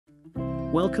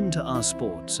Welcome to our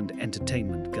sports and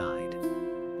entertainment guide.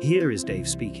 Here is Dave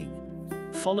speaking.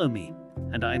 Follow me,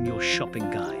 and I am your shopping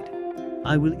guide.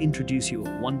 I will introduce you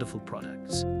to wonderful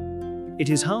products. It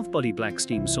is half-body black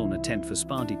steam sauna tent for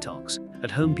spa detox,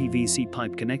 at-home PVC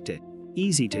pipe connector,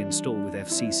 easy to install with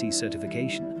FCC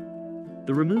certification.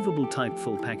 The removable type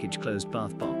full package closed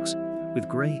bath box, with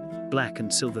grey, black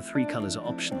and silver 3 colors are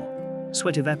optional.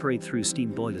 Sweat evaporate through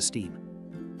steam boiler steam.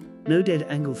 No dead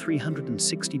angle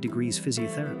 360 degrees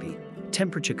physiotherapy,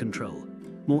 temperature control,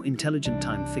 more intelligent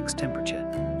time fixed temperature.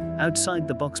 Outside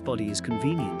the box body is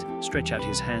convenient, stretch out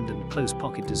his hand and close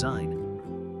pocket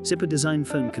design. Zipper design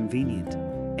phone convenient,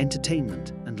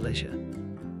 entertainment and leisure.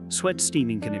 Sweat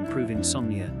steaming can improve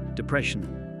insomnia,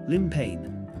 depression, limb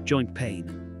pain, joint pain,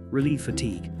 relieve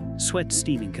fatigue. Sweat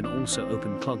steaming can also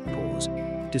open clogged pores,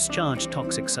 discharge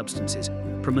toxic substances,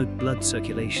 promote blood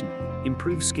circulation,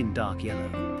 improve skin dark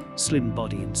yellow, slim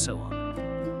body and so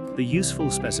on. The useful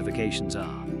specifications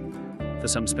are: for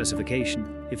some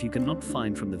specification, if you cannot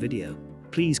find from the video,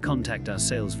 please contact our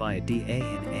sales via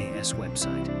DANAS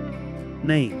website.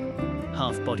 Name: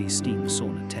 half-body steam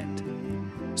sauna tent.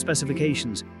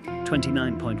 Specifications: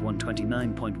 29.1,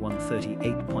 29.1,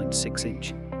 38.6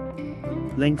 inch.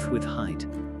 Length with height.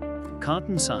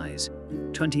 Carton size: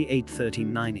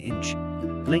 28-39 inch.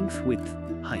 Length, width,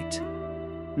 height.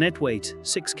 Net weight: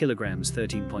 6 kilograms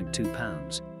 13.2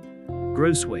 pounds.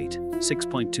 Gross weight: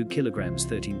 6.2 kilograms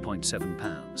 13.7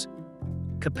 pounds.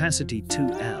 Capacity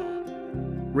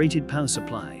 2L. Rated power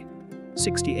supply: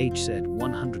 60 Hz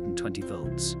 120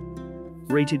 volts.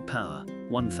 Rated power: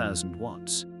 1000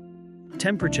 watts.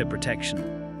 Temperature protection: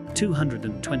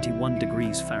 221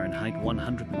 degrees Fahrenheit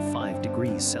 105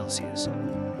 degrees Celsius.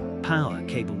 Power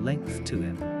cable length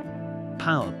 2M.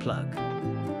 Power plug: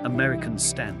 American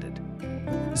standard.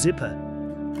 Zipper: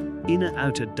 inner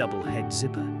outer double head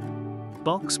zipper.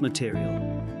 Box material: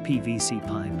 PVC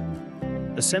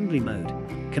pipe. Assembly mode: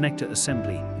 connector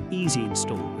assembly, easy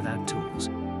install without tools.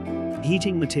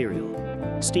 Heating material: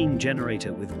 steam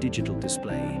generator with digital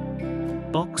display.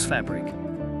 Box fabric: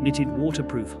 knitted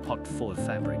waterproof hot foil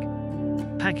fabric.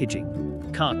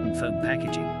 Packaging: carton foam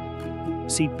packaging.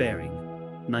 Seat bearing: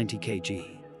 90 kg.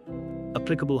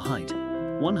 Applicable height: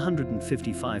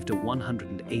 155 to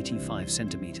 185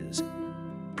 centimeters.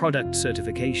 Product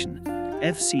certification: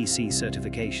 FCC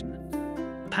certification.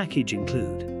 Package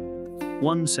include: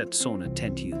 1 set sauna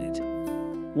tent unit,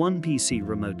 1 PC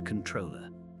remote controller,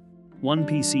 1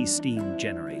 PC steam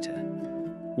generator,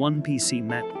 1 PC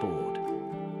mat board,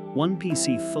 1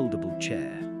 PC foldable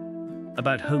chair.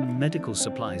 About home medical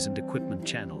supplies and equipment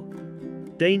channel.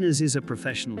 𝐬𝐚𝐮 is a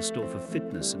professional store for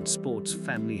fitness and sports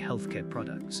family healthcare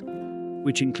products,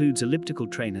 which includes elliptical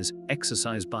trainers,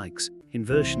 exercise bikes,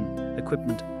 inversion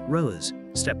equipment, rowers,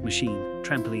 step machine,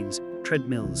 trampolines,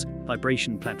 treadmills,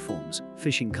 vibration platforms,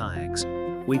 fishing kayaks,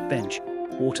 weight bench,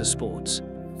 water sports,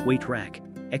 weight rack,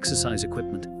 exercise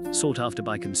equipment, sought after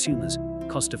by consumers,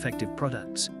 cost-effective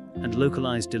products, and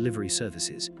localized delivery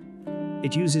services.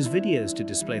 It uses videos to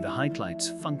display the highlights,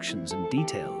 functions, and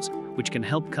details, which can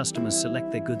help customers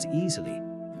select their goods easily.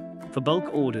 For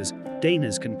bulk orders,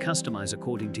 𝐬𝐚𝐮 can customize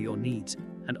according to your needs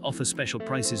and offer special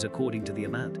prices according to the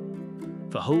amount.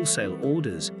 For wholesale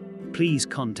orders, please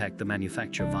contact the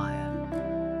manufacturer via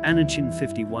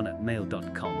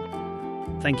 @mail.com.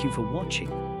 Thank you for watching.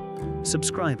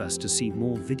 Subscribe us to see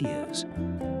more videos.